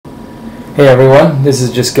Hey everyone, this is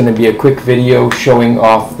just going to be a quick video showing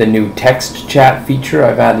off the new text chat feature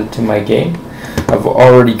I've added to my game. I've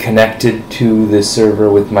already connected to the server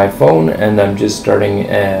with my phone and I'm just starting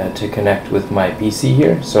to connect with my PC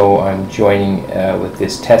here. So I'm joining with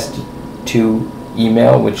this test2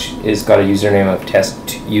 email, which is got a username of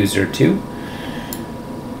testuser2.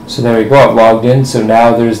 So there we go, I've logged in. So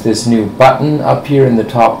now there's this new button up here in the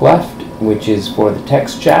top left, which is for the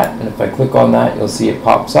text chat, and if I click on that you'll see it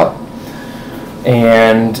pops up.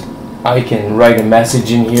 And I can write a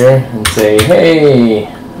message in here and say hey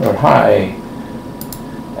or hi,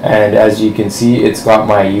 and as you can see it's got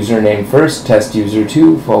my username first,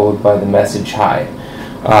 testuser2, followed by the message hi.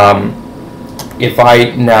 If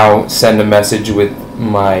I now send a message with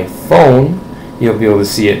my phone, you'll be able to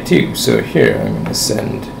see it too. So here I'm going to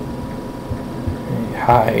send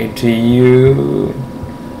hi to you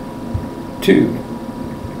too.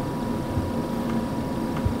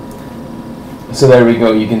 So there we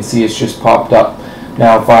go, you can see it's just popped up.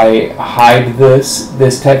 Now if I hide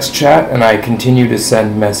this text chat and I continue to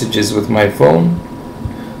send messages with my phone,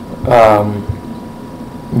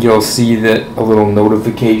 you'll see that a little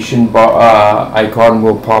notification icon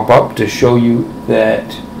will pop up to show you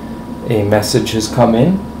that a message has come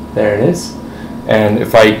in. There it is. And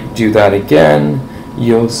if I do that again,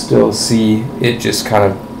 you'll still see it just kind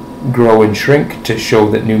of grow and shrink to show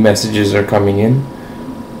that new messages are coming in.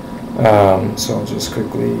 So I'll just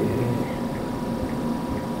quickly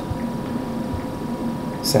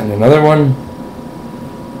send another one.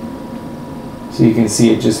 So you can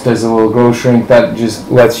see it just does a little grow shrink. That just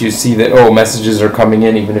lets you see that, oh, messages are coming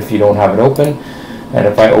in even if you don't have it open. And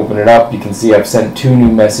if I open it up, you can see I've sent 2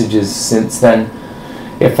 new messages since then.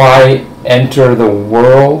 If I enter the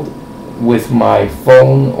world with my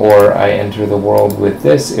phone or I enter the world with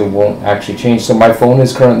this, it won't actually change. So my phone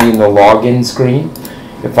is currently in the login screen.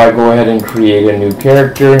 If I go ahead and create a new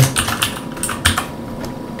character,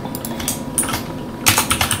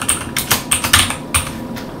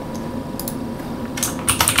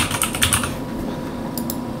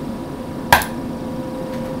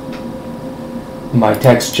 my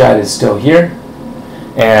text chat is still here,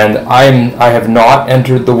 and I have not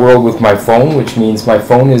entered the world with my phone, which means my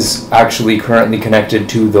phone is actually currently connected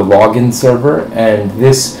to the login server, and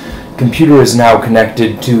this computer is now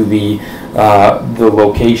connected to the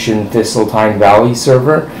location Thistletine Valley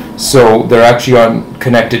server. So they're actually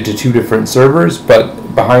connected to 2 different servers,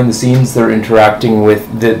 but behind the scenes they're interacting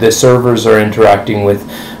with the servers are interacting with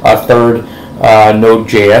a third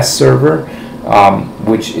Node.js server,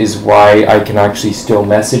 which is why I can actually still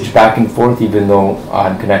message back and forth even though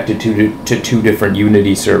I'm connected to 2 different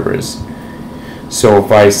Unity servers. So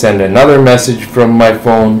if I send another message from my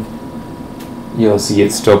phone, you'll see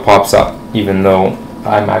it still pops up even though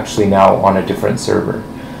I'm actually now on a different server.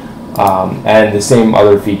 And the same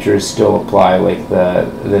other features still apply, like the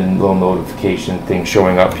little notification thing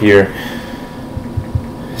showing up here.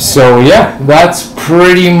 So yeah, that's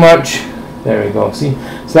pretty much, there we go, see?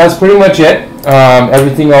 So that's pretty much it.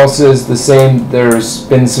 Everything else is the same. There's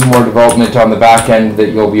been some more development on the back end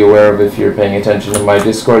that you'll be aware of if you're paying attention to my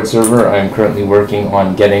Discord server. I'm currently working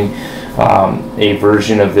on getting a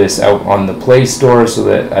version of this out on the Play Store, so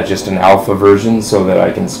that just an alpha version, so that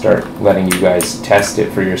I can start letting you guys test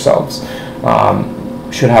it for yourselves.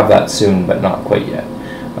 Should have that soon, but not quite yet.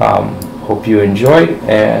 Hope you enjoyed,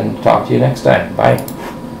 and talk to you next time. Bye.